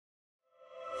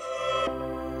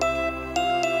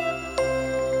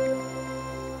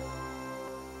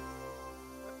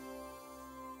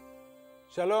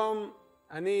שלום,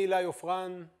 אני אילעאי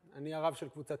עופרן, אני הרב של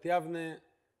קבוצת יבנה,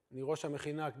 אני ראש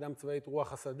המכינה הקדם צבאית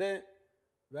רוח השדה,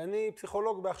 ואני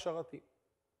פסיכולוג בהכשרתי.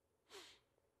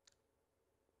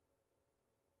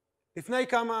 לפני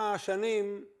כמה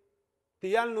שנים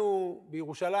טיילנו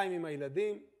בירושלים עם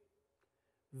הילדים,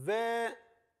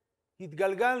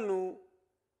 והתגלגלנו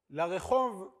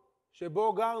לרחוב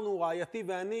שבו גרנו רעייתי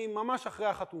ואני ממש אחרי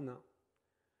החתונה.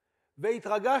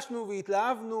 והתרגשנו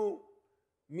והתלהבנו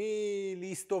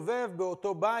מלהסתובב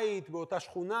באותו בית, באותה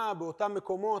שכונה, באותם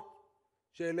מקומות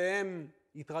שאליהם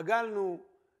התרגלנו,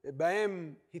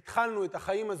 בהם התחלנו את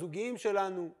החיים הזוגיים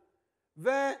שלנו,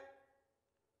 והראינו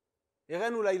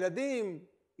לילדים,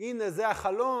 הנה זה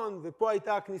החלון ופה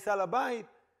הייתה הכניסה לבית,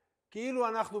 כאילו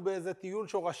אנחנו באיזה טיול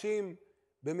שורשים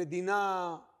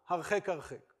במדינה הרחק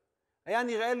הרחק. היה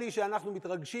נראה לי שאנחנו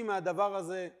מתרגשים מהדבר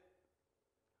הזה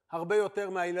הרבה יותר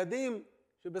מהילדים,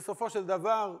 שבסופו של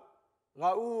דבר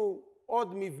ראו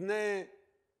עוד מבנה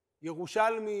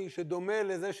ירושלמי שדומה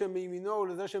לזה שמימינו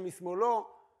ולזה שמשמאלו,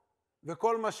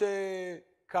 וכל מה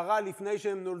שקרה לפני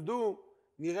שהם נולדו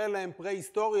נראה להם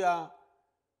פרה-היסטוריה,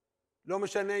 לא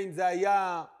משנה אם זה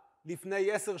היה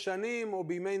לפני 10 שנים או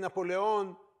בימי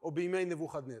נפוליאון או בימי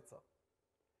נבוכדנצר.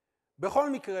 בכל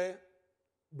מקרה,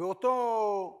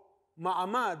 באותו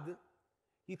מעמד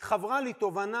התחברה לי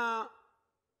תובנה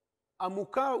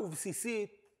עמוקה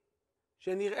ובסיסית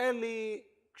שנראה לי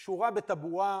קשורה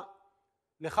בטבורה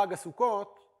לחג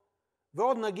הסוכות,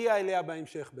 ועוד נגיע אליה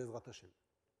בהמשך בעזרת השם.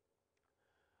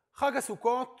 חג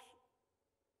הסוכות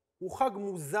הוא חג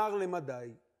מוזר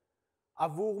למדי.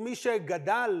 עבור מי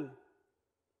שגדל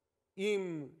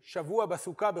עם שבוע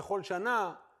בסוכה בכל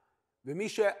שנה, ומי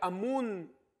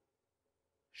שאמון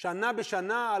שנה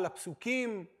בשנה על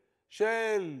הפסוקים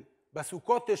של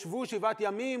בסוכות תשבו 7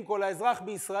 ימים, כל האזרח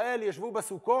בישראל ישבו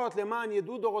בסוכות למען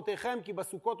ידעו דורותיכם, כי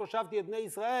בסוכות הושבתי את בני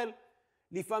ישראל.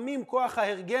 לפעמים כוח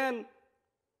ההרגל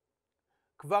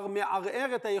כבר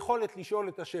מערער את היכולת לשאול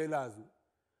את השאלה הזו.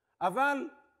 אבל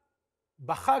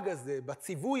בחג הזה,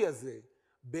 בציווי הזה,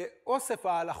 באוסף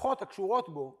ההלכות הקשורות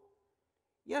בו,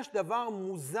 יש דבר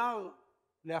מוזר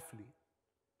להפליא.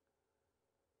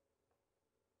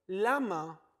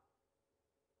 למה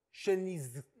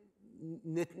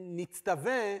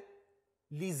נצטווה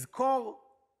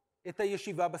לזכור את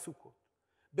הישיבה בסוכות?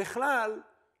 בכלל,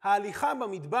 ההליכה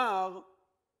במדבר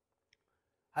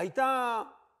הייתה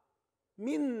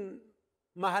מין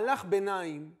מהלך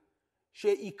ביניים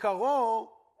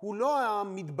שעיקרו הוא לא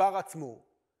המדבר עצמו.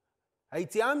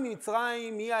 היציאה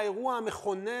ממצרים היא האירוע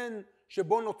המכונן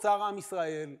שבו נוצר עם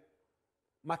ישראל.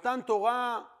 מתן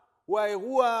תורה הוא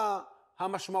האירוע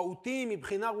המשמעותי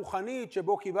מבחינה רוחנית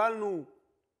שבו קיבלנו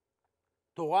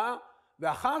תורה,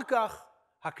 ואחר כך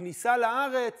הכניסה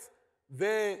לארץ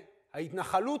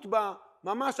וההתנחלות בה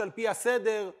ממש על פי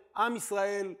הסדר, עם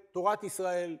ישראל, תורת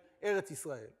ישראל, ארץ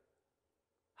ישראל.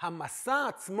 המסע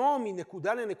עצמו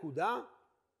מנקודה לנקודה,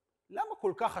 למה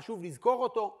כל כך חשוב לזכור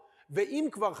אותו? ואם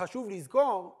כבר חשוב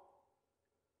לזכור,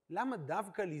 למה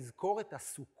דווקא לזכור את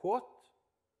הסוכות?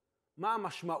 מה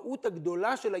המשמעות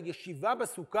הגדולה של הישיבה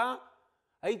בסוכה?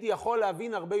 הייתי יכול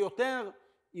להבין הרבה יותר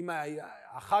אם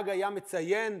החג היה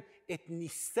מציין את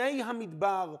ניסי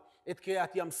המדבר, את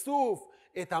קריאת ים סוף,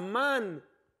 את המן,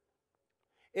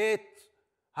 את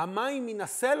המים מן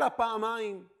הסלע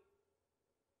פעמיים.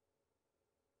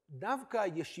 דווקא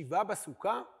הישיבה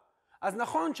בסוכה? אז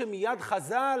נכון שמיד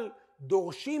חז"ל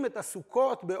דורשים את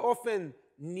הסוכות באופן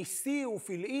ניסי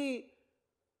ופלאי.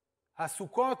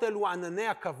 הסוכות אלו ענני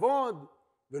הכבוד,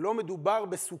 ולא מדובר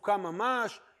בסוכה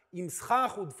ממש, עם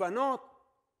סכך ודפנות.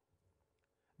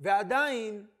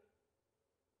 ועדיין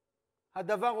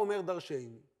הדבר אומר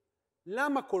דרשני.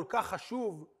 למה כל כך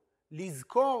חשוב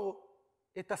לזכור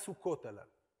את הסוכות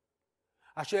הללו?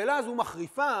 השאלה הזו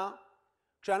מחריפה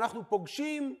כשאנחנו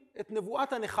פוגשים את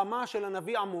נבואת הנחמה של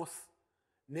הנביא עמוס.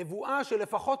 נבואה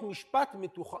שלפחות משפט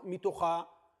מתוכה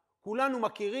כולנו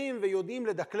מכירים ויודעים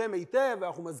לדקלם היטב,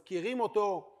 ואנחנו מזכירים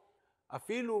אותו,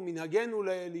 אפילו מנהגנו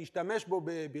להשתמש בו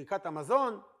בברכת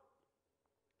המזון.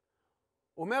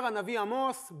 אומר הנביא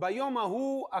עמוס, ביום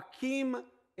ההוא אקים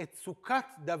את סוכת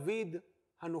דוד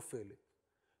הנופלת.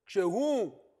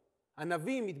 כשהוא,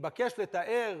 הנביא, מתבקש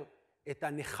לתאר את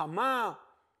הנחמה,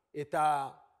 את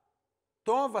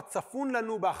הטוב הצפון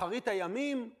לנו באחרית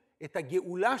הימים, את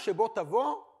הגאולה שבו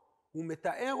תבוא, הוא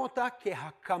מתאר אותה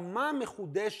כהקמה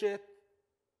מחודשת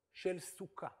של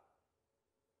סוכה.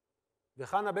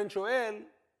 וכאן הבן שואל,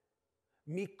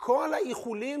 מכל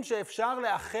האיחולים שאפשר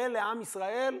לאחל לעם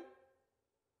ישראל,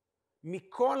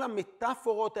 מכל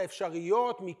המטאפורות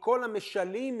האפשריות, מכל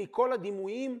המשלים, מכל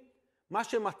הדימויים, מה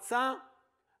שמצא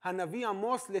הנביא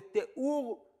עמוס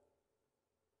לתיאור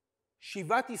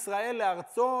שיבת ישראל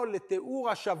לארצו, לתיאור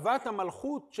השבת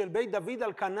המלכות של בית דוד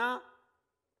על כנה,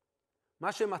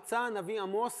 מה שמצא הנביא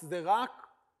עמוס זה רק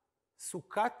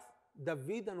סוכת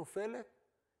דוד הנופלת.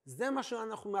 זה מה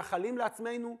שאנחנו מאחלים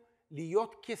לעצמנו,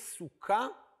 להיות כסוכה.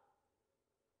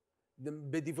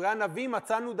 בדברי הנביא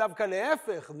מצאנו דווקא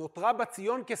להפך, נותרה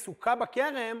בציון כסוכה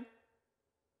בכרם.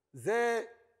 זה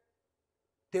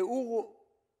תיאור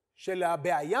של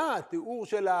הבעיה, תיאור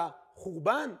של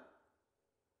החורבן.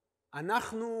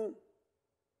 אנחנו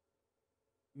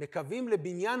מקווים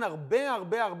לבניין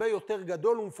הרבה יותר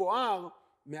גדול ומפואר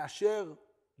מאשר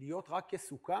להיות רק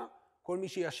כסוכה. כל מי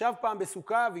שישב פעם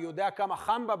בסוכה ויודע כמה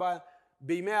חם בה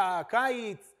בימי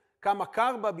הקיץ, כמה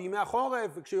קר בה בימי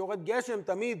החורף, וכשיורד גשם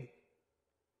תמיד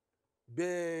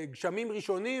בגשמים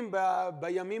ראשונים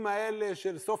בימים האלה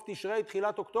של סוף תשרי,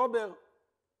 תחילת אוקטובר.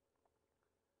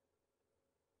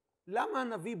 למה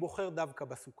הנביא בוחר דווקא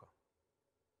בסוכה?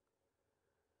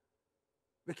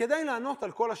 וכדי לענות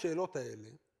על כל השאלות האלה,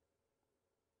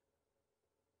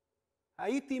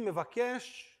 הייתי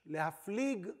מבקש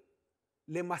להפליג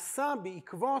למסע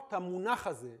בעקבות המונח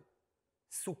הזה,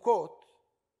 סוכות,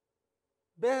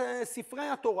 בספרי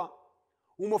התורה.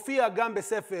 הוא מופיע גם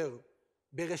בספר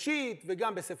בראשית,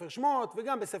 וגם בספר שמות,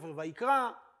 וגם בספר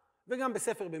ויקרא, וגם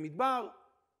בספר במדבר,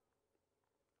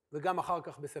 וגם אחר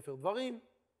כך בספר דברים.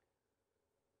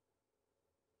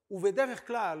 ובדרך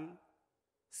כלל,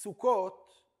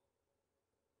 סוכות,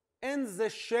 אין זה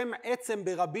שם עצם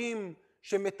ברבים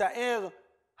שמתאר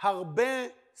הרבה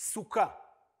סוכה.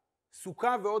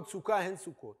 סוכה ועוד סוכה הן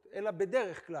סוכות. אלא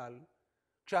בדרך כלל,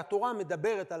 כשהתורה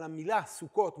מדברת על המילה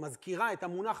סוכות, מזכירה את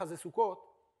המונח הזה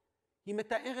סוכות, היא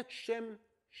מתארת שם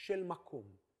של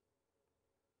מקום.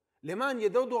 למען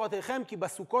ידעו דורתיכם כי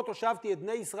בסוכות הושבתי את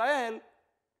בני ישראל,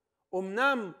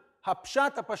 אמנם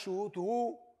הפשט הפשוט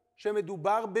הוא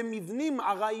שמדובר במבנים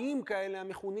ארעיים כאלה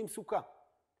המכונים סוכה.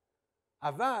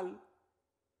 אבל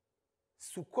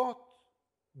סוכות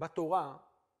בתורה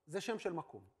זה שם של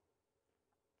מקום.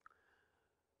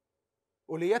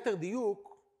 או ליתר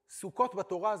דיוק, סוכות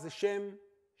בתורה זה שם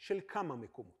של כמה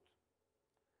מקומות.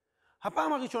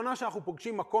 הפעם הראשונה שאנחנו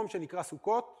פוגשים מקום שנקרא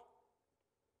סוכות,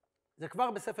 זה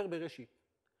כבר בספר בראשית.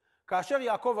 כאשר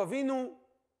יעקב אבינו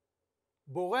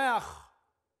בורח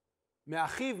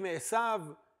מאחיו מעשיו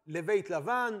לבית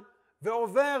לבן,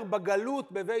 ועובר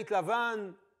בגלות בבית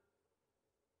לבן,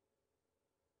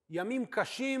 ימים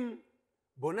קשים,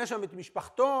 בונה שם את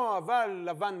משפחתו, אבל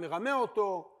לבן מרמה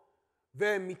אותו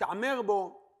ומתעמר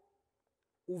בו,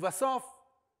 ובסוף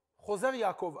חוזר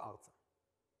יעקב ארצה.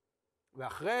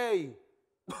 ואחרי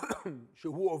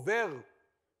שהוא עובר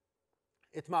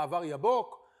את מעבר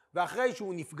יבוק, ואחרי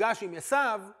שהוא נפגש עם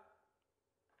עשיו,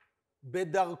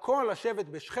 בדרכו לשבת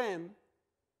בשכם,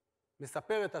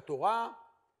 מספרת התורה,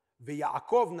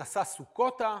 ויעקב נשא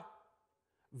סוכותה,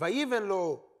 ויבן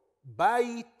לו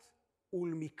בית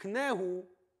ולמקנהו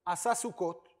עשה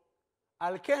סוכות,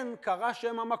 על כן קרא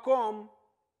שם המקום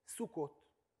סוכות.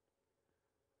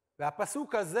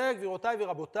 והפסוק הזה, גבירותיי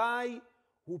ורבותיי,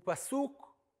 הוא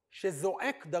פסוק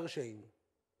שזועק דרשנו.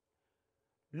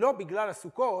 לא בגלל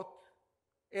הסוכות,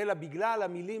 אלא בגלל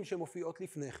המילים שמופיעות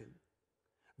לפני כן.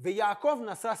 ויעקב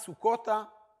נשא סוכותה,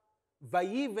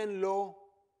 ויבן לו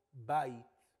בית.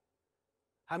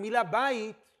 המילה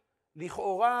בית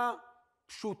לכאורה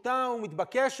פשוטה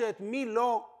ומתבקשת, מי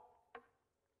לא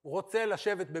רוצה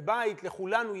לשבת בבית,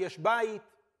 לכולנו יש בית.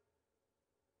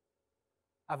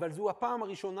 אבל זו הפעם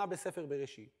הראשונה בספר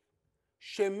בראשית,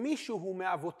 שמישהו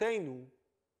מאבותינו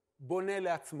בונה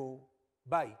לעצמו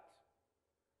בית.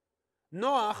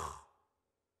 נוח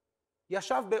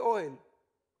ישב באוהל.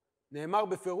 נאמר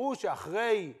בפירוש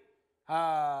שאחרי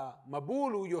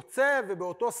המבול הוא יוצא,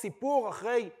 ובאותו סיפור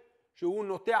אחרי שהוא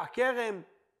נוטע כרם,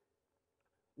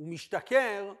 הוא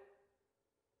משתכר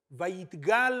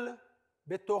ויתגל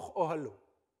בתוך אוהלו.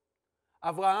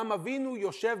 אברהם אבינו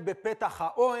יושב בפתח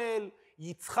האוהל,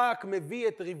 יצחק מביא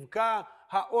את רבקה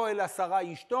האוהל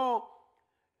לשרה אשתו,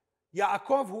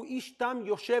 יעקב הוא איש תם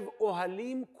יושב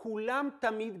אוהלים, כולם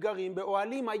תמיד גרים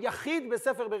באוהלים. היחיד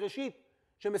בספר בראשית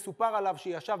שמסופר עליו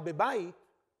שישב בבית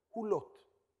הוא לוט,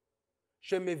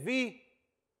 שמביא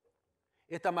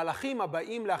את המלאכים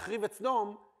הבאים להחריב את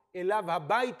סדום אליו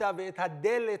הביתה, ואת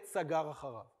הדלת סגר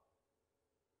אחריו.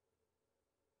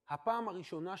 הפעם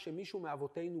הראשונה שמישהו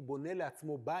מאבותינו בונה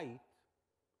לעצמו בית,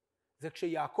 זה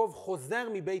כשיעקב חוזר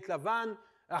מבית לבן,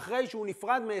 אחרי שהוא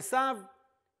נפרד מעשיו,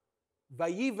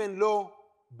 ויבן לו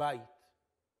בית.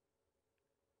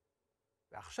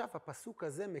 ועכשיו הפסוק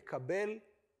הזה מקבל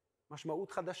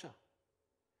משמעות חדשה.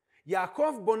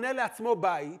 יעקב בונה לעצמו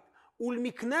בית,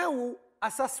 ולמקנהו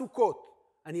עשה סוכות.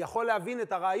 אני יכול להבין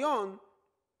את הרעיון,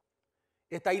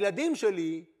 את הילדים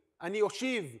שלי אני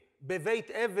אושיב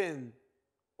בבית אבן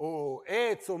או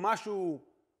עץ או משהו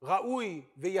ראוי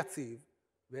ויציב,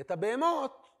 ואת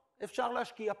הבהמות אפשר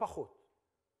להשקיע פחות.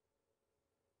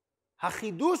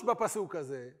 החידוש בפסוק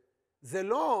הזה זה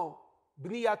לא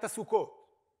בניית הסוכות.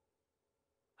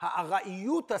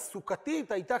 הארעיות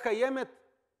הסוכתית הייתה קיימת,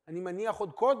 אני מניח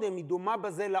עוד קודם, היא דומה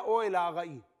בזה לאוהל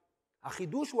הארעי.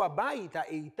 החידוש הוא הבית,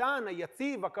 האיתן,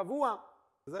 היציב, הקבוע.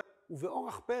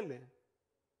 ובאורח פלא,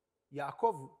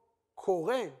 יעקב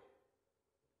קורא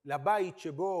לבית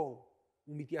שבו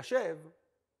הוא מתיישב,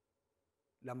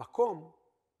 למקום,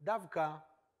 דווקא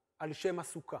על שם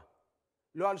הסוכה,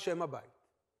 לא על שם הבית.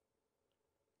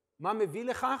 מה מביא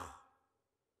לכך?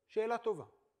 שאלה טובה.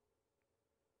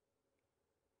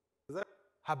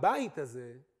 הבית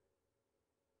הזה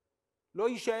לא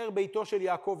יישאר ביתו של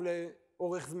יעקב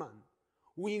לאורך זמן.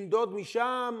 הוא ינדוד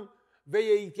משם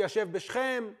ויתיישב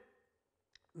בשכם,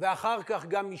 ואחר כך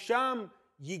גם משם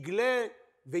יגלה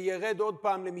וירד עוד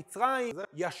פעם למצרים,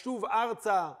 ישוב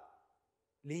ארצה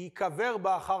להיקבר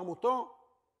בה אחר מותו.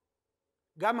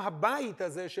 גם הבית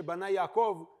הזה שבנה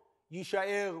יעקב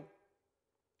יישאר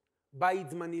בית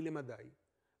זמני למדי.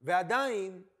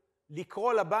 ועדיין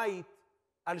לקרוא לבית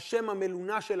על שם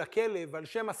המלונה של הכלב, על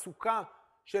שם הסוכה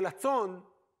של הצאן,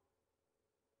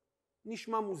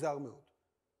 נשמע מוזר מאוד.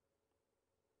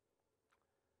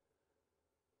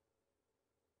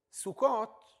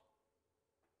 סוכות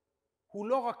הוא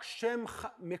לא רק שם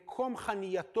מקום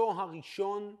חנייתו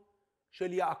הראשון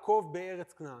של יעקב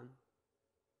בארץ כנען.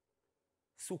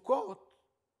 סוכות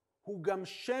הוא גם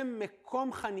שם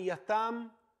מקום חנייתם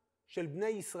של בני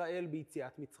ישראל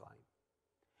ביציאת מצרים.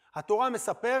 התורה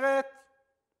מספרת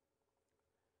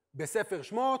בספר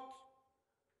שמות,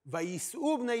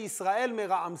 וייסעו בני ישראל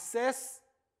מרעמסס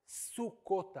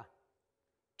סוכותה.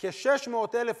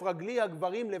 כ-600,000 רגלי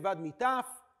הגברים לבד מטף,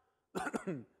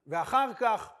 ואחר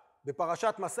כך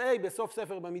בפרשת מסעי, בסוף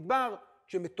ספר במדבר,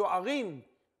 כשמתוארים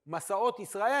מסעות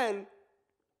ישראל,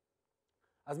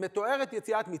 אז מתוארת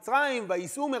יציאת מצרים,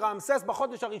 וייסעו מרעמסס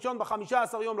בחודש הראשון,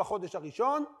 ב-15 יום לחודש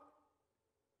הראשון,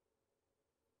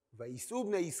 וייסעו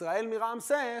בני ישראל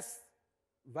מרעמסס,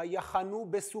 ויחנו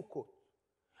בסוכות.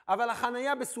 אבל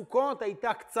החניה בסוכות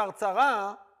הייתה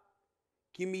קצרצרה,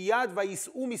 כי מיד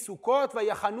וייסעו מסוכות,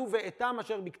 ויחנו באתם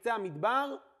אשר בקצה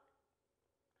המדבר,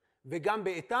 וגם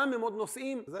באתם הם עוד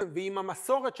נוסעים, ועם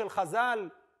המסורת של חז"ל,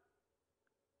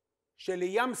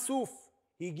 שלים סוף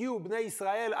הגיעו בני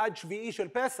ישראל עד שביעי של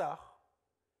פסח,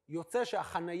 יוצא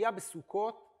שהחניה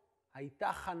בסוכות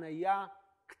הייתה חניה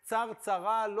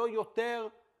קצרצרה, לא יותר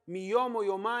מיום או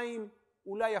יומיים,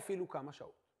 אולי אפילו כמה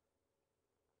שעות.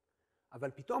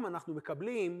 אבל פתאום אנחנו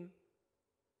מקבלים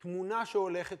תמונה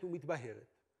שהולכת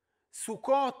ומתבהרת.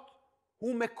 סוכות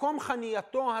הוא מקום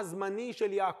חנייתו הזמני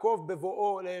של יעקב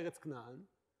בבואו לארץ כנען.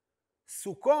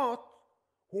 סוכות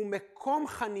הוא מקום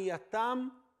חנייתם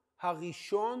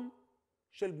הראשון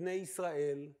של בני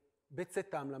ישראל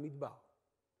בצאתם למדבר.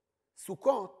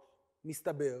 סוכות,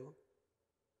 מסתבר,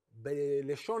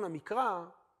 בלשון המקרא,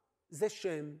 זה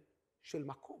שם של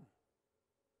מקום.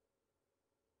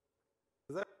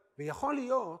 ויכול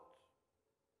להיות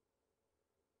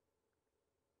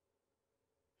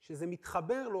שזה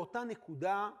מתחבר לאותה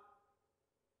נקודה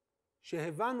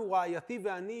שהבנו רעייתי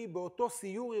ואני באותו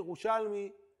סיור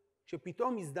ירושלמי,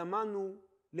 שפתאום הזדמנו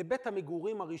לבית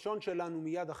המגורים הראשון שלנו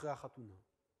מיד אחרי החתונה.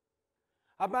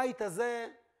 הבית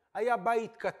הזה היה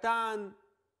בית קטן,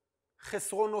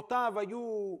 חסרונותיו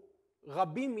היו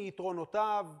רבים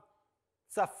מיתרונותיו,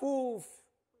 צפוף,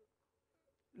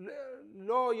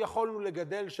 לא יכולנו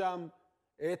לגדל שם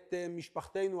את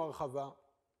משפחתנו הרחבה.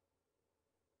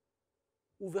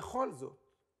 ובכל זאת,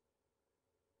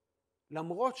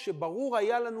 למרות שברור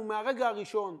היה לנו מהרגע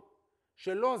הראשון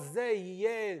שלא זה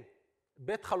יהיה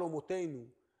בית חלומותינו,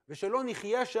 ושלא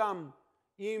נחיה שם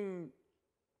עם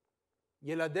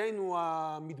ילדינו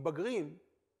המתבגרים,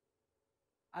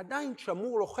 עדיין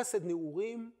שמור לו חסד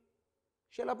נעורים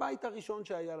של הבית הראשון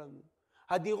שהיה לנו.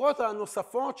 הדירות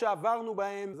הנוספות שעברנו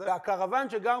בהן, והקרוון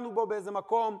שגרנו בו באיזה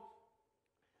מקום,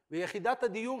 ויחידת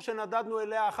הדיור שנדדנו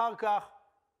אליה אחר כך,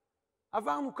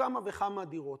 עברנו כמה וכמה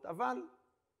דירות, אבל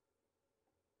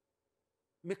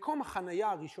מקום החנייה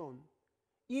הראשון,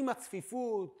 עם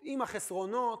הצפיפות, עם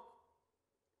החסרונות,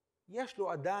 יש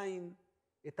לו עדיין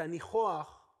את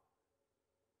הניחוח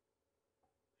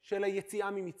של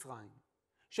היציאה ממצרים,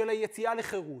 של היציאה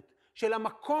לחירות, של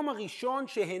המקום הראשון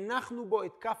שהנחנו בו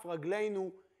את כף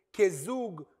רגלינו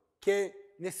כזוג,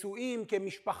 כנשואים,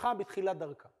 כמשפחה בתחילת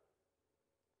דרכה.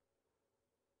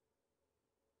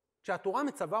 כשהתורה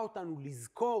מצווה אותנו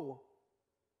לזכור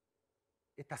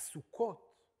את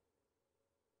הסוכות,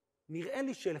 נראה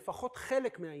לי שלפחות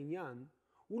חלק מהעניין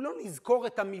הוא לא לזכור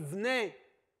את המבנה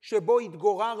שבו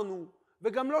התגוררנו,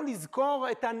 וגם לא לזכור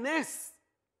את הנס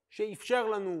שאפשר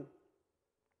לנו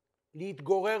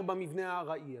להתגורר במבנה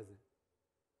הראי הזה.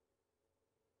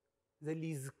 זה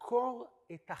לזכור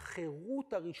את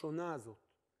החירות הראשונה הזאת.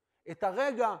 את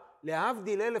הרגע,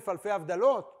 להבדיל אלף אלפי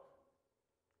הבדלות,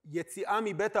 יציאה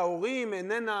מבית ההורים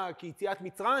איננה כיציאת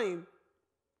מצרים,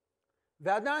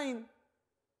 ועדיין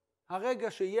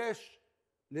הרגע שיש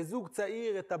לזוג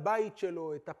צעיר את הבית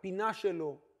שלו, את הפינה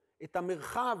שלו, את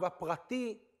המרחב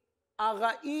הפרטי,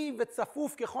 הראי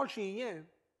וצפוף ככל שיהיה,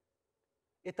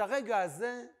 את הרגע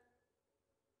הזה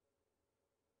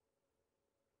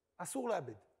אסור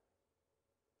לאבד.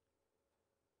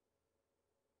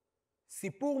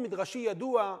 סיפור מדרשי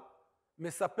ידוע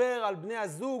מספר על בני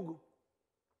הזוג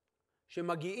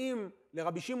שמגיעים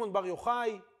לרבי שמעון בר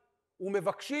יוחאי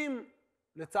ומבקשים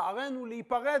לצערנו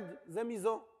להיפרד זה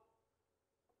מזו.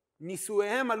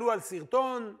 נישואיהם עלו על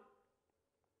סרטון,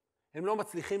 הם לא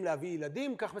מצליחים להביא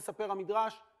ילדים, כך מספר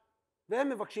המדרש, והם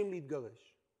מבקשים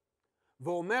להתגרש.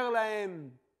 ואומר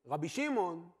להם רבי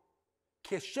שמעון,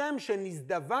 כשם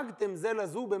שנזדווגתם זה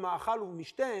לזו במאכל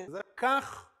ובמשתה,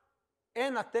 כך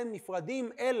אין אתם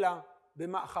נפרדים אלא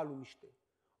במאכל ומשתה.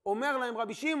 אומר להם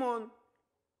רבי שמעון,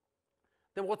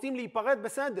 אתם רוצים להיפרד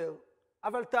בסדר,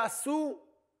 אבל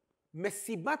תעשו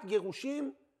מסיבת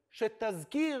גירושים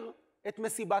שתזכיר את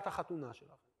מסיבת החתונה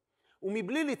שלכם.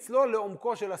 ומבלי לצלול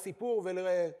לעומקו של הסיפור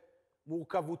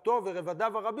ולמורכבותו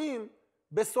ורבדיו הרבים,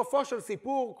 בסופו של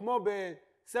סיפור, כמו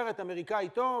בסרט אמריקאי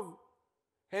טוב,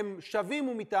 הם שווים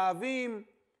ומתאהבים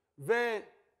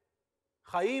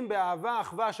וחיים באהבה,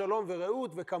 אחווה, שלום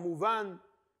ורעות, וכמובן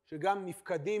שגם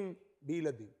נפקדים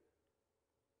בילדים.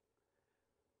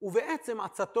 ובעצם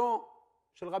עצתו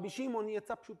של רבי שמעון היא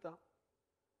עצה פשוטה,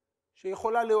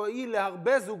 שיכולה להועיל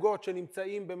להרבה זוגות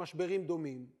שנמצאים במשברים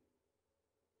דומים.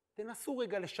 תנסו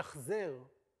רגע לשחזר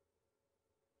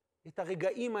את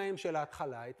הרגעים ההם של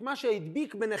ההתחלה, את מה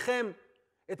שהדביק ביניכם,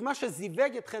 את מה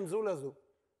שזיווג אתכם זו לזו,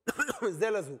 זה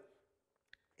לזו.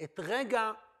 את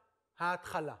רגע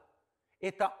ההתחלה,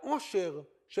 את העושר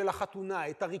של החתונה,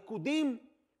 את הריקודים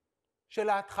של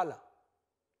ההתחלה.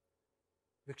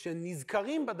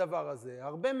 וכשנזכרים בדבר הזה,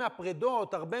 הרבה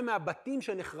מהפרדות, הרבה מהבתים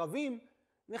שנחרבים,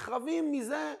 נחרבים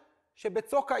מזה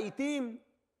שבצוק העיתים,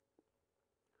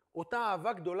 אותה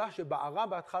אהבה גדולה שבערה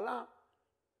בהתחלה,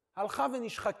 הלכה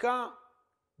ונשחקה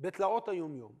בתלאות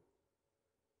היומיום.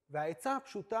 והעצה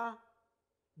הפשוטה,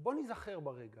 בוא נזכר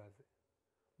ברגע הזה.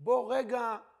 בוא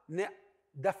רגע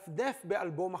נדפדף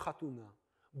באלבום החתונה.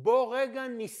 בוא רגע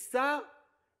ניסע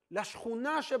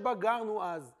לשכונה שבה גרנו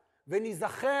אז,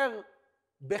 ונזכר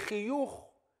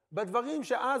בחיוך בדברים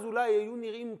שאז אולי היו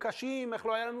נראים קשים, איך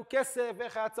לא היה לנו כסף,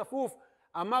 איך היה צפוף.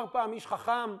 אמר פעם איש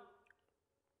חכם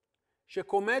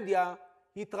שקומדיה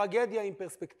היא טרגדיה עם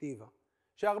פרספקטיבה.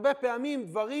 שהרבה פעמים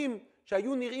דברים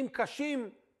שהיו נראים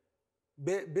קשים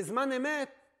בזמן אמת,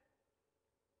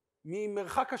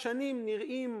 ממרחק השנים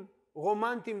נראים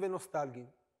רומנטיים ונוסטלגיים.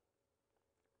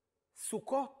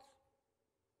 סוכות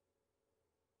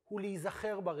הוא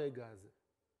להיזכר ברגע הזה.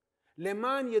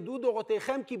 למען ידעו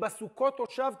דורותיכם כי בסוכות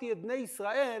הושבתי את בני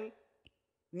ישראל,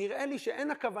 נראה לי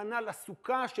שאין הכוונה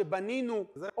לסוכה שבנינו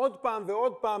עוד פעם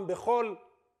ועוד פעם בכל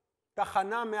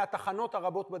תחנה מהתחנות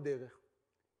הרבות בדרך,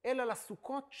 אלא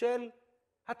לסוכות של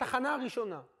התחנה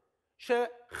הראשונה,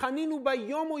 שחנינו בה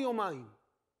יום או יומיים.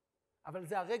 אבל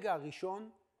זה הרגע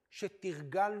הראשון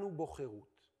שתרגלנו בו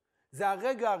חירות. זה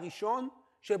הרגע הראשון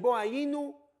שבו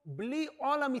היינו בלי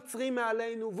עול המצרים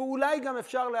מעלינו, ואולי גם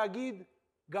אפשר להגיד,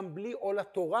 גם בלי עול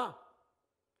התורה.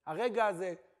 הרגע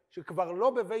הזה שכבר לא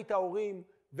בבית ההורים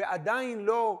ועדיין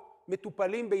לא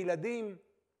מטופלים בילדים,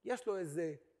 יש לו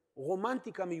איזה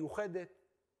רומנטיקה מיוחדת,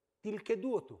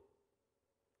 תלכדו אותו.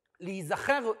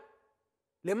 להיזכר,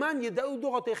 למען ידעו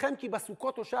דורותיכם כי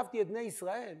בסוכות הושבתי את בני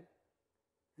ישראל,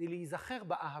 זה להיזכר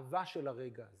באהבה של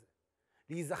הרגע הזה,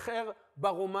 להיזכר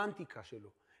ברומנטיקה שלו,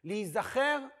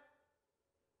 להיזכר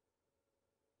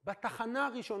בתחנה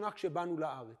הראשונה כשבאנו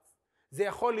לארץ. זה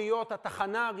יכול להיות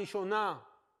התחנה הראשונה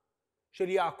של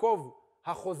יעקב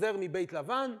החוזר מבית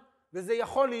לבן, וזה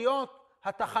יכול להיות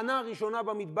התחנה הראשונה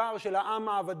במדבר של העם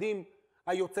העבדים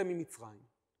היוצא ממצרים.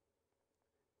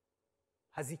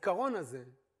 הזיכרון הזה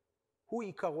הוא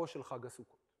עיקרו של חג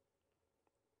הסוכות.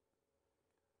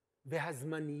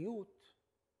 והזמניות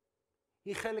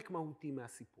היא חלק מהותי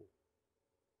מהסיפור.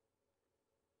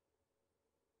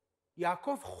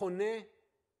 יעקב חונה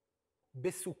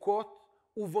בסוכות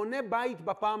ובונה בית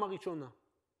בפעם הראשונה.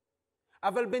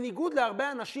 אבל בניגוד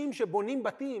להרבה אנשים שבונים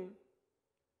בתים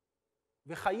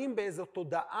וחיים באיזו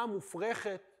תודעה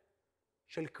מופרכת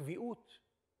של קביעות,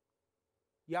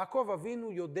 יעקב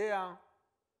אבינו יודע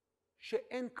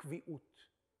שאין קביעות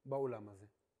בעולם הזה.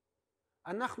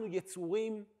 אנחנו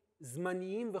יצורים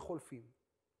זמניים וחולפים.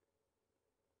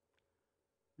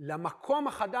 למקום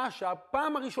החדש,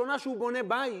 הפעם הראשונה שהוא בונה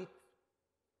בית,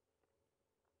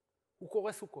 הוא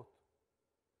קורא סוכות.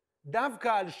 דווקא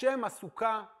על שם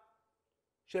הסוכה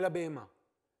של הבהמה.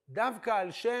 דווקא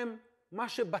על שם מה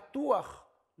שבטוח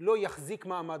לא יחזיק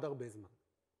מעמד הרבה זמן.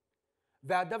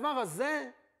 והדבר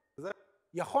הזה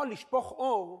יכול לשפוך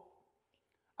אור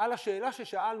על השאלה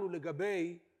ששאלנו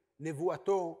לגבי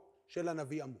נבואתו של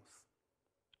הנביא עמוס.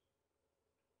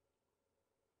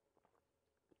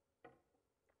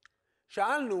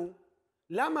 שאלנו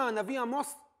למה הנביא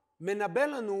עמוס מנבא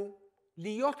לנו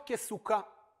להיות כסוכה.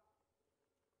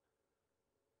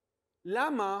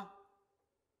 למה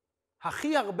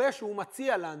הכי הרבה שהוא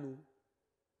מציע לנו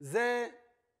זה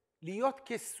להיות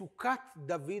כסוכת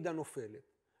דוד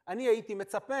הנופלת. אני הייתי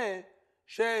מצפה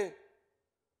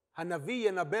שהנביא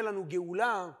ינבא לנו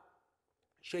גאולה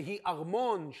שהיא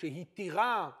ארמון, שהיא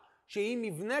טירה, שהיא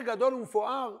מבנה גדול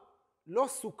ומפואר, לא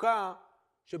סוכה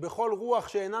שבכל רוח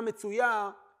שאינה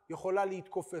מצויה יכולה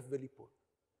להתכופף וליפול.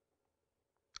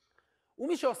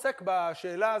 ומי שעוסק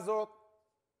בשאלה הזאת,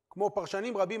 כמו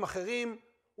פרשנים רבים אחרים,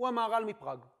 הוא המהר"ל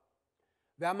מפראג.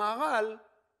 והמהר"ל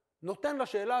נותן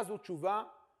לשאלה הזו תשובה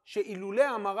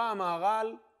שאילולא אמרה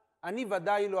המהר"ל, אני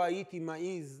ודאי לא הייתי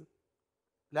מעז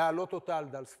להעלות אותה על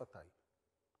דל שפתיי.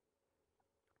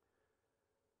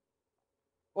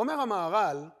 אומר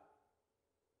המהר"ל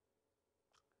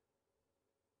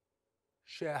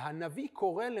שהנביא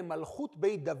קורא למלכות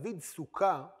בית דוד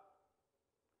סוכה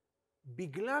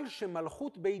בגלל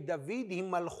שמלכות בית דוד היא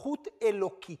מלכות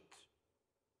אלוקית.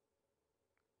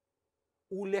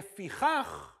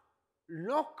 ולפיכך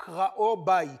לא קראו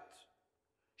בית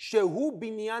שהוא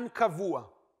בניין קבוע,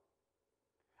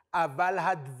 אבל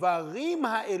הדברים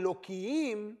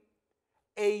האלוקיים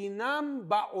אינם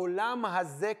בעולם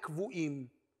הזה קבועים,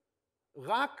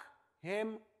 רק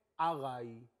הם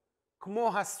עראי,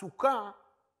 כמו הסוכה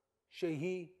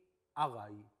שהיא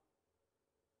עראי.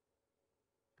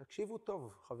 תקשיבו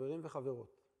טוב, חברים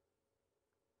וחברות.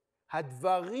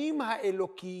 הדברים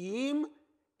האלוקיים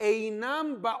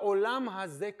אינם בעולם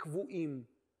הזה קבועים,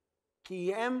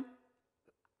 כי הם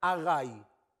עראי,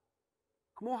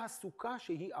 כמו הסוכה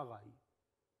שהיא עראי.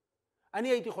 אני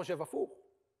הייתי חושב הפוך.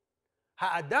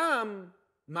 האדם,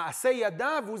 מעשה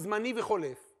ידיו הוא זמני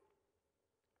וחולף.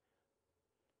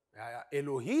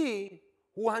 האלוהי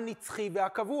הוא הנצחי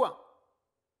והקבוע.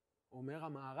 אומר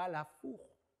המהר"ל הפוך.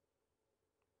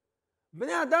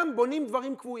 בני אדם בונים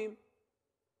דברים קבועים.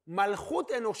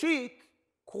 מלכות אנושית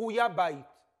קרויה בית.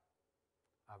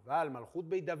 אבל מלכות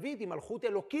בית דוד היא מלכות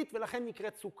אלוקית ולכן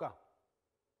נקראת סוכה.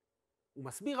 הוא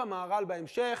מסביר המהר"ל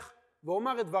בהמשך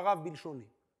ואומר את דבריו בלשוני.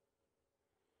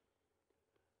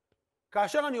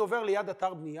 כאשר אני עובר ליד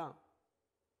אתר בנייה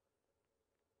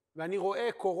ואני רואה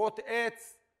קורות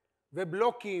עץ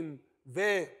ובלוקים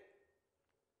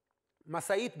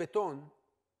ומסעית בטון,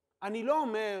 אני לא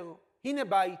אומר הנה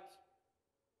בית.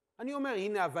 אני אומר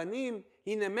הנה אבנים,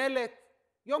 הנה מלט,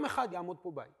 יום אחד יעמוד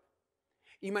פה בית.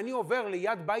 אם אני עובר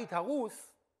ליד בית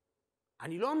הרוס,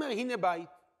 אני לא אומר הנה בית.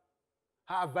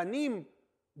 האבנים,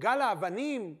 גל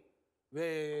האבנים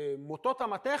ומוטות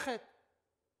המתכת,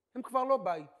 הם כבר לא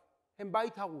בית, הם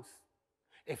בית הרוס.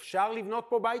 אפשר לבנות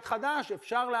פה בית חדש,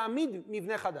 אפשר להעמיד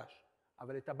מבנה חדש,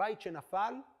 אבל את הבית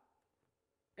שנפל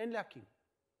אין להקים.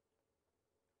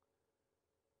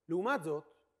 לעומת זאת,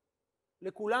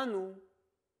 לכולנו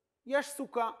יש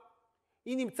סוכה.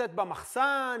 היא נמצאת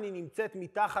במחסן, היא נמצאת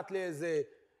מתחת לאיזה,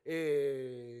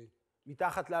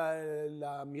 מתחת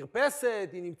למרפסת,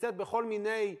 היא נמצאת בכל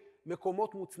מיני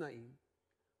מקומות מוצנעים.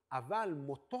 אבל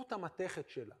מוטות המתכת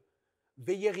שלה,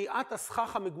 ויריעת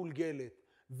הסכך המגולגלת,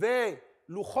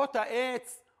 ולוחות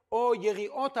העץ או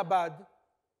יריעות הבד,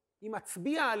 היא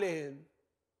מצביעה עליהן.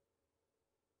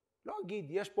 לא אגיד,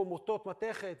 יש פה מוטות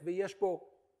מתכת ויש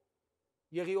פה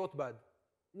יריעות בד.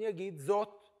 אני אגיד,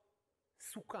 זאת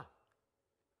סוכה.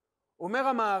 אומר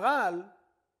המהר"ל,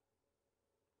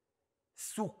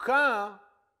 סוכה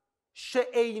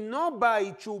שאינו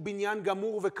בית שהוא בניין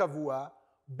גמור וקבוע,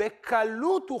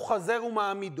 בקלות הוא חזר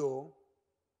ומעמידו,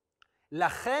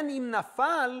 לכן אם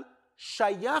נפל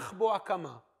שייך בו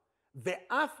הקמה,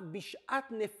 ואף בשעת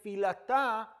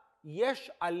נפילתה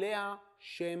יש עליה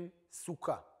שם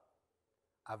סוכה.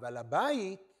 אבל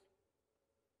הבית,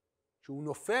 שהוא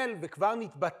נופל וכבר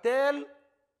נתבטל,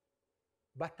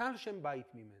 בטל שם בית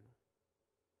ממנו.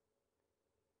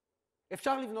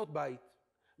 אפשר לבנות בית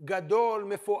גדול,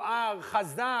 מפואר,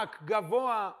 חזק,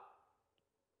 גבוה,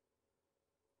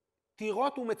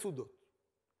 טירות ומצודות.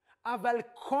 אבל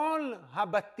כל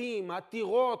הבתים,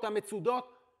 הטירות,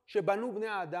 המצודות שבנו בני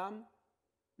האדם,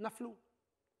 נפלו.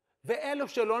 ואלו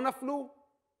שלא נפלו,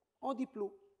 עוד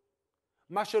ייפלו.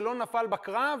 מה שלא נפל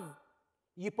בקרב,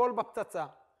 ייפול בפצצה.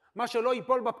 מה שלא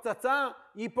ייפול בפצצה,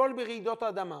 ייפול ברעידות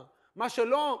האדמה. מה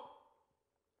שלא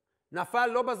נפל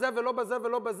לא בזה ולא בזה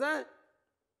ולא בזה,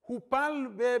 הופל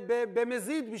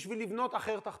במזיד בשביל לבנות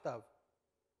אחר תחתיו.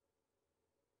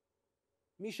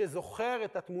 מי שזוכר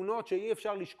את התמונות שאי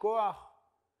אפשר לשכוח,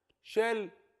 של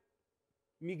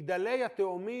מגדלי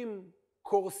התאומים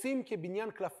קורסים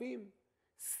כבניין קלפים,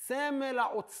 סמל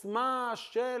העוצמה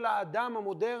של האדם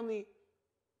המודרני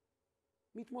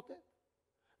מתמוטט.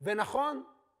 ונכון,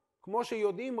 כמו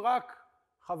שיודעים רק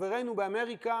חברינו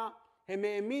באמריקה, הם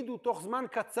העמידו תוך זמן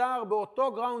קצר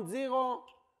באותו גראונד זירו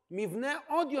מבנה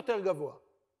עוד יותר גבוה.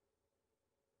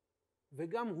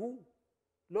 וגם הוא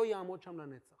לא יעמוד שם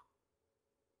לנצח.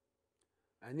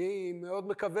 אני מאוד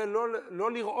מקווה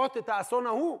לא לראות את האסון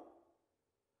ההוא,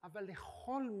 אבל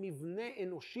לכל מבנה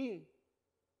אנושי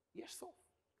יש סוף.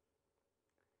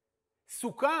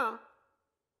 סוכה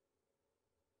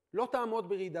לא תעמוד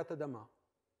ברעידת אדמה.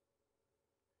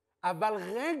 אבל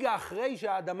רגע אחרי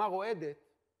שהאדמה רועדת,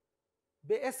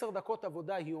 ב10 דקות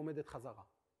עבודה היא עומדת חזרה.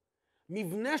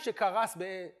 מבנה שקרס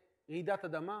ברעידת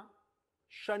אדמה,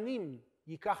 שנים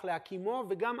ייקח להקימו,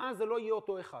 וגם אז זה לא יהיה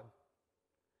אותו אחד.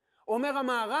 אומר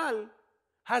המהר"ל,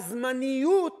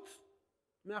 הזמניות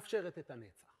מאפשרת את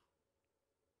הנצח.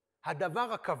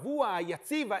 הדבר הקבוע,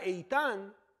 היציב,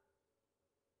 האיתן,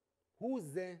 הוא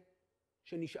זה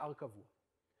שנשאר קבוע.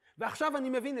 ועכשיו אני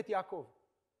מבין את יעקב.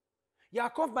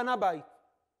 יעקב בנה בית.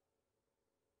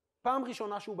 פעם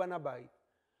ראשונה שהוא בנה בית.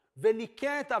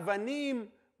 וליקט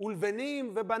אבנים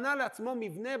ולבנים ובנה לעצמו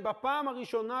מבנה בפעם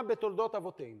הראשונה בתולדות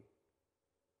אבותינו.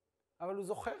 אבל הוא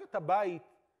זוכר את הבית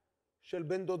של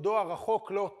בן דודו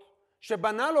הרחוק לוט,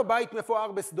 שבנה לו בית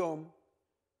מפואר בסדום,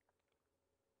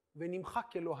 ונמחק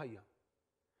כלא היה.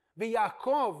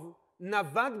 ויעקב,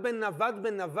 נבד בן נבד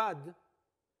בן נבד,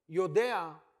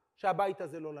 יודע שהבית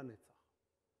הזה לא לנצח.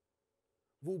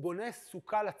 והוא בונה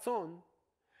סוכה לצאן,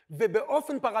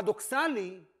 ובאופן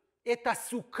פרדוקסלי, את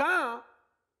הסוכה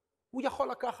הוא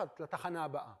יכול לקחת לתחנה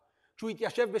הבאה. כשהוא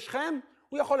יתיישב בשכם,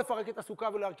 הוא יכול לפרק את הסוכה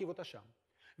ולהרכיב אותה שם.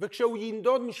 וכשהוא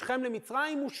ינדוד משכם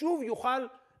למצרים, הוא שוב יוכל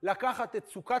לקחת את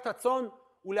סוכת הצאן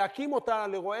ולהקים אותה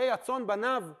לרועי הצאן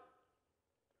בניו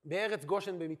בארץ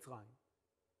גושן במצרים.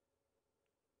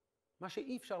 מה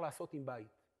שאי אפשר לעשות עם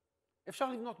בית. אפשר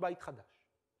לבנות בית חדש.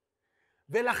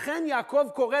 ולכן יעקב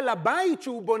קורא לבית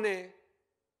שהוא בונה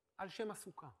על שם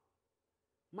הסוכה.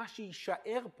 מה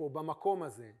שישאר פה במקום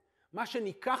הזה, מה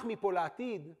שניקח מפה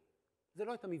לעתיד, זה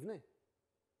לא את המבנה.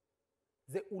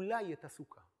 זה אולי את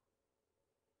הסוכה.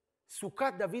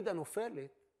 סוכת דוד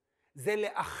הנופלת זה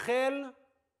לאחל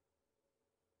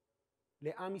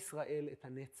לעם ישראל את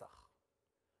הנצח.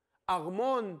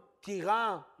 ארמון,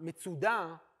 טירה,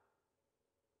 מצודה,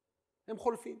 הם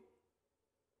חולפים.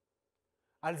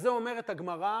 על זה אומרת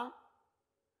הגמרא,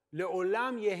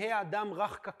 לעולם יהא אדם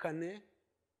רך כקנה,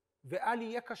 ואל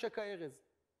יהיה קשה כארז.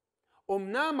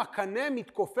 אמנם הקנה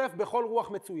מתכופף בכל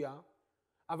רוח מצויה,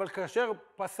 אבל כאשר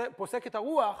פוסק את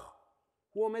הרוח,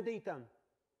 הוא עומד איתן.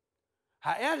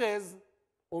 הארז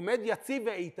עומד יציב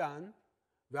ואיתן,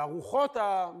 והרוחות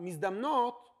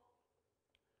המזדמנות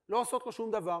לא עושות לו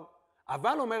שום דבר.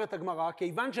 אבל אומרת הגמרא,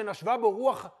 כיוון שנשבה בו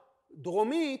רוח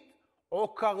דרומית,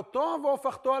 עוקרתו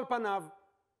והופכתו על פניו.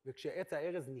 וכשעץ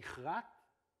הארז נחרט,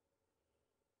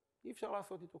 אי אפשר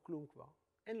לעשות איתו כלום כבר.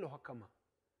 אין לו הקמה.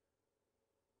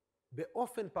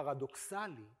 באופן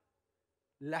פרדוקסלי,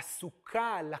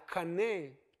 לסוכה,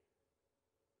 לקנה,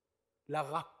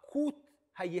 לרכות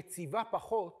היציבה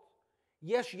פחות,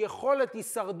 יש יכולת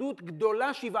הישרדות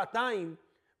גדולה שבעתיים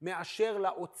מאשר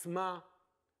לעוצמה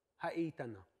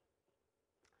האיתנה.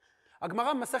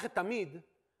 הגמרא במסכת תמיד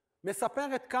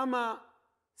מספרת כמה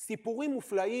סיפורים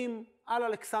מופלאים על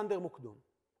אלכסנדר מוקדון.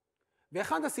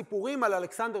 ואחד הסיפורים על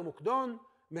אלכסנדר מוקדון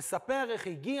מספר איך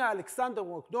הגיע אלכסנדר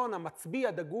מוקדון, המצביא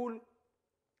הדגול,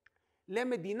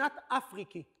 למדינת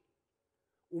אפריקי.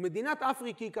 ומדינת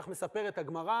אפריקי, כך מספרת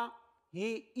הגמרא,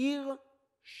 היא עיר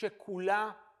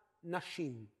שכולה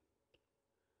נשים.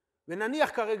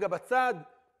 ונניח כרגע בצד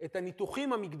את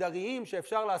הניתוחים המגדריים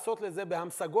שאפשר לעשות לזה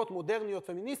בהמשגות מודרניות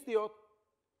פמיניסטיות,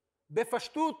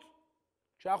 בפשטות,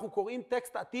 כשאנחנו קוראים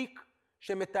טקסט עתיק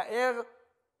שמתאר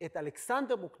את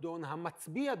אלכסנדר מוקדון,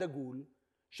 המצביא הדגול,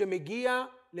 שמגיע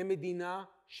למדינה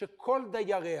שכל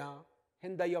דייריה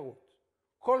הן דיירות,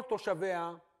 כל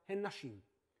תושביה הן נשים.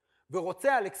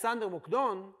 ורוצה אלכסנדר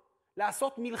מוקדון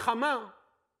לעשות מלחמה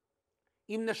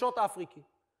עם נשות אפריקי.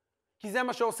 כי זה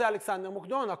מה שעושה אלכסנדר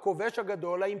מוקדון, הכובש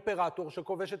הגדול, האימפרטור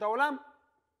שכובש את העולם.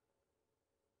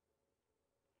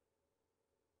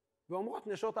 ואומרות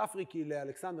נשות אפריקי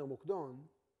לאלכסנדר מוקדון,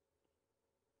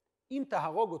 אם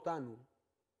תהרוג אותנו,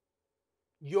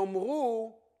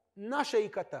 יאמרו נשי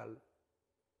קטל.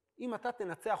 אם אתה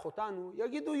תנצח אותנו,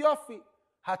 יגידו יופי,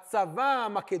 הצבא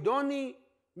המקדוני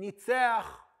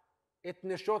ניצח את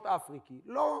נשות אפריקי.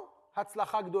 לא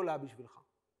הצלחה גדולה בשבילך.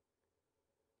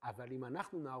 אבל אם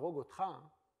אנחנו נהרוג אותך,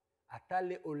 אתה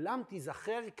לעולם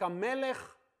תיזכר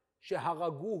כמלך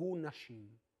שהרגוהו נשים.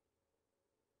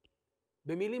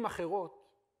 במילים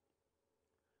אחרות,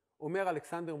 אומר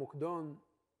אלכסנדר מוקדון,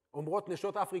 אומרות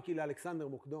נשות אפריקי לאלכסנדר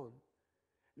מוקדון,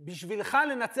 בשבילך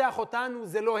לנצח אותנו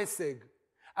זה לא הישג,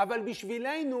 אבל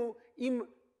בשבילנו, אם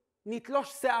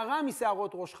נתלוש שערה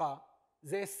משערות ראשך,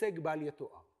 זה הישג בל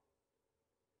יתואר.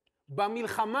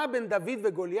 במלחמה בין דוד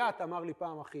וגוליית, אמר לי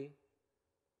פעם אחי,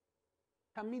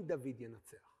 תמיד דוד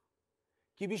ינצח.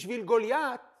 כי בשביל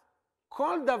גוליית,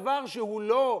 כל דבר שהוא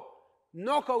לא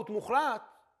נוקאוט מוחלט,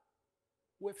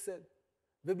 הוא הפסד.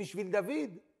 ובשביל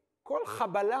דוד, כל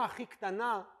חבלה הכי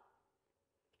קטנה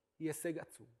היא הישג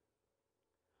עצום.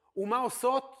 ומה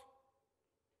עושות?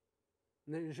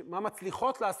 מה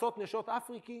מצליחות לעשות נשות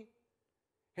אפריקי?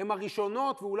 הן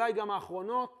הראשונות ואולי גם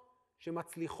האחרונות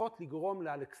שמצליחות לגרום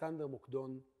לאלכסנדר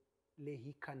מוקדון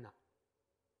להיכנע.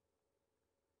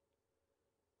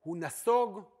 הוא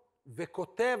נסוג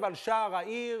וכותב על שער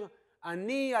העיר,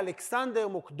 אני אלכסנדר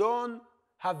מוקדון,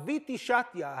 הביתי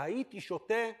שתיה, הייתי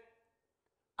שותה,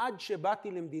 עד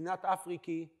שבאתי למדינת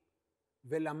אפריקי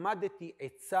ולמדתי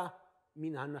עצה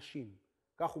מן הנשים.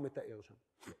 כך הוא מתאר שם.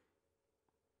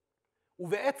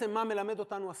 ובעצם מה מלמד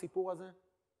אותנו הסיפור הזה?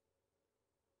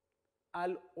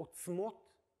 על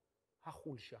עוצמות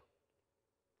החולשה.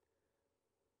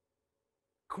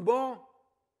 כמו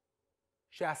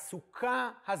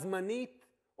שהסוכה הזמנית,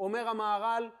 אומר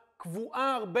המהר"ל,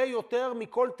 קבועה הרבה יותר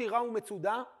מכל טירה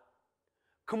ומצודה,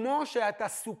 כמו שאת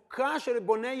הסוכה של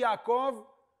בוני יעקב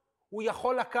הוא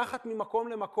יכול לקחת ממקום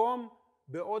למקום,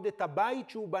 בעוד את הבית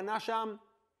שהוא בנה שם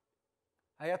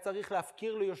היה צריך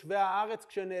להפקיר ליושבי הארץ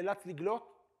כשנאלץ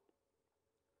לגלות.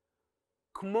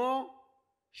 כמו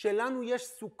שלנו יש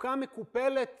סוכה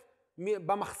מקופלת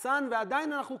במחסן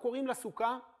ועדיין אנחנו קוראים לה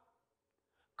סוכה,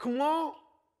 כמו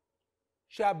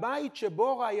שהבית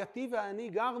שבו רעייתי ואני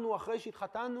גרנו אחרי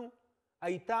שהתחתנו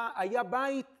היה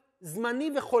בית זמני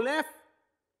וחולף,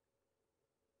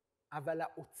 אבל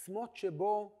העוצמות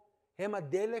שבו הם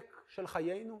הדלק של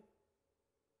חיינו,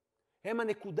 הם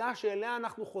הנקודה שאליה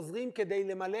אנחנו חוזרים כדי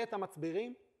למלא את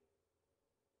המצברים.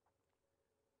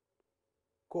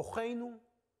 כוחנו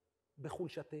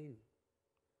בחולשתנו.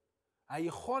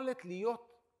 היכולת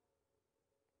להיות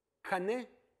קנה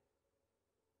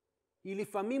היא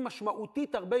לפעמים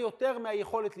משמעותית הרבה יותר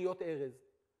מהיכולת להיות ארז.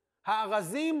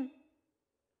 הארזים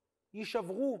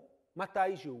יישברו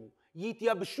מתישהו,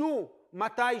 יתייבשו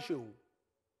מתישהו.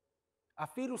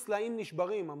 אפילו סלעים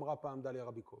נשברים, אמרה פעם דליה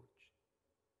רביקוביץ'.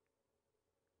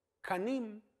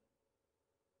 קנים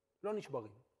לא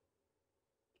נשברים.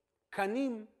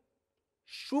 קנים,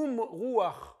 שום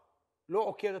רוח לא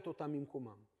עוקרת אותם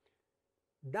ממקומם.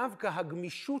 דווקא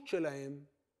הגמישות שלהם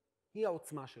היא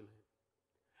העוצמה שלהם.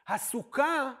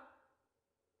 הסוכה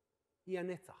היא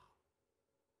הנצח.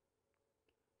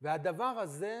 והדבר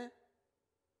הזה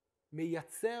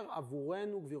מייצר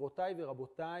עבורנו, גבירותיי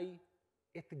ורבותיי,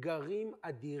 אתגרים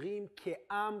אדירים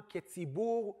כעם,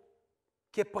 כציבור,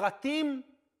 כפרטים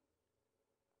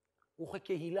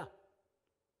וכקהילה.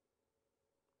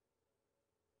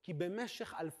 כי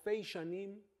במשך אלפי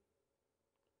שנים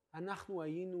אנחנו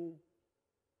היינו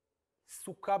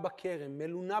סוכה בכרם,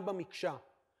 מלונה במקשה.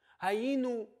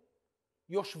 היינו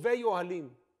יושבי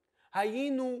אוהלים.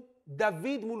 היינו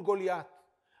דוד מול גוליית.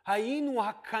 היינו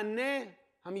הקנה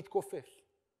המתכופף.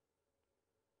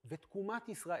 ותקומת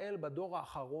ישראל בדור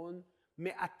האחרון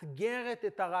מאתגרת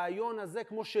את הרעיון הזה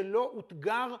כמו שלא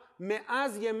הותגר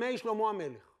מאז ימי שלמה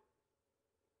המלך.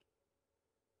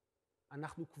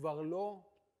 אנחנו כבר לא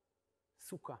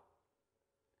סוכה.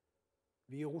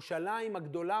 וירושלים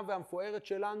הגדולה והמפוארת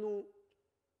שלנו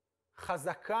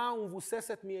חזקה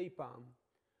ומבוססת מאי פעם.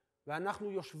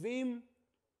 ואנחנו יושבים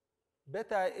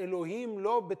בית האלוהים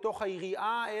לא בתוך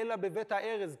היריעה אלא בבית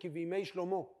הארז כבימי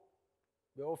שלמה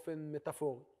באופן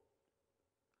מטאפורי.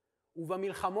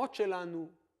 ובמלחמות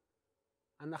שלנו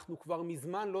אנחנו כבר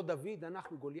מזמן לא דוד,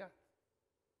 אנחנו גוליית.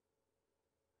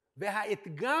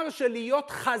 והאתגר של להיות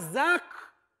חזק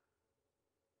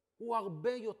הוא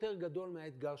הרבה יותר גדול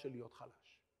מהאתגר של להיות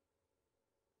חלש.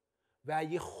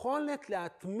 והיכולת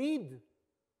להתמיד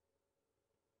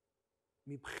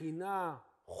מבחינה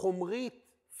חומרית,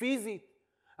 פיזית,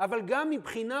 אבל גם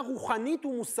מבחינה רוחנית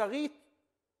ומוסרית,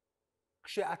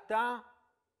 כשאתה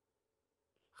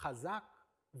חזק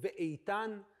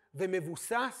ואיתן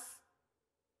ומבוסס,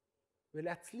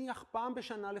 ולהצליח פעם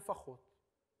בשנה לפחות,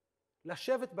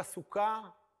 לשבת בסוכה,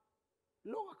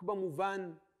 לא רק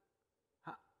במובן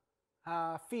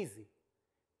הפיזי,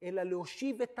 אלא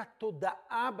להושיב את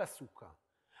התודעה בסוכה.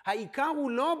 העיקר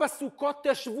הוא לא בסוכות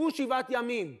תשבו 7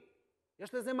 ימים.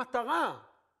 יש לזה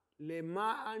מטרה.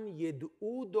 למען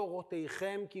ידעו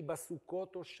דורותיכם כי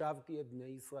בסוכות הושבתי את בני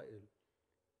ישראל.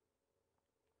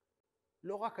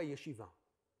 לא רק הישיבה,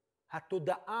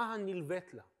 התודעה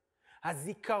הנלווית לה,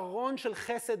 הזיכרון של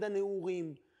חסד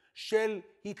הנעורים, של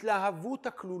התלהבות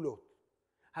הכלולות,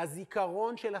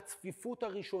 הזיכרון של הצפיפות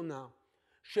הראשונה,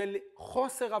 של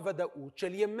חוסר הוודאות,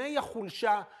 של ימי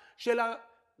החולשה, של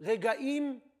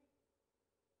הרגעים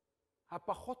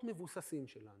הפחות מבוססים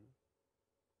שלנו.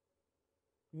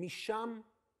 משם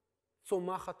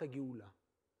צומחת הגאולה.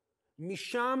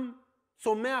 משם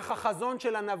צומח החזון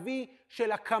של הנביא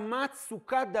של הקמת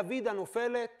סוכת דוד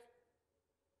הנופלת.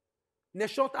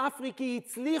 נשות אפריקי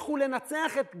הצליחו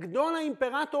לנצח את גדול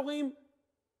האימפרטורים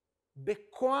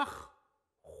בכוח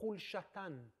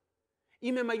חולשתן.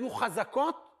 אם הם היו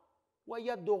חזקות, הוא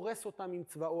היה דורס אותם עם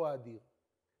צבאו האדיר.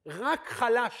 רק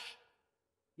חלש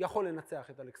יכול לנצח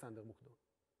את אלכסנדר מוקדון.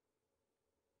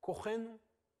 כוחנו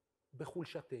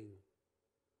בחולשתנו.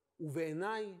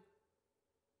 ובעיניי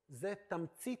זה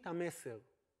תמצית המסר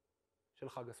של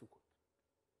חג הסוכות.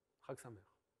 חג שמח.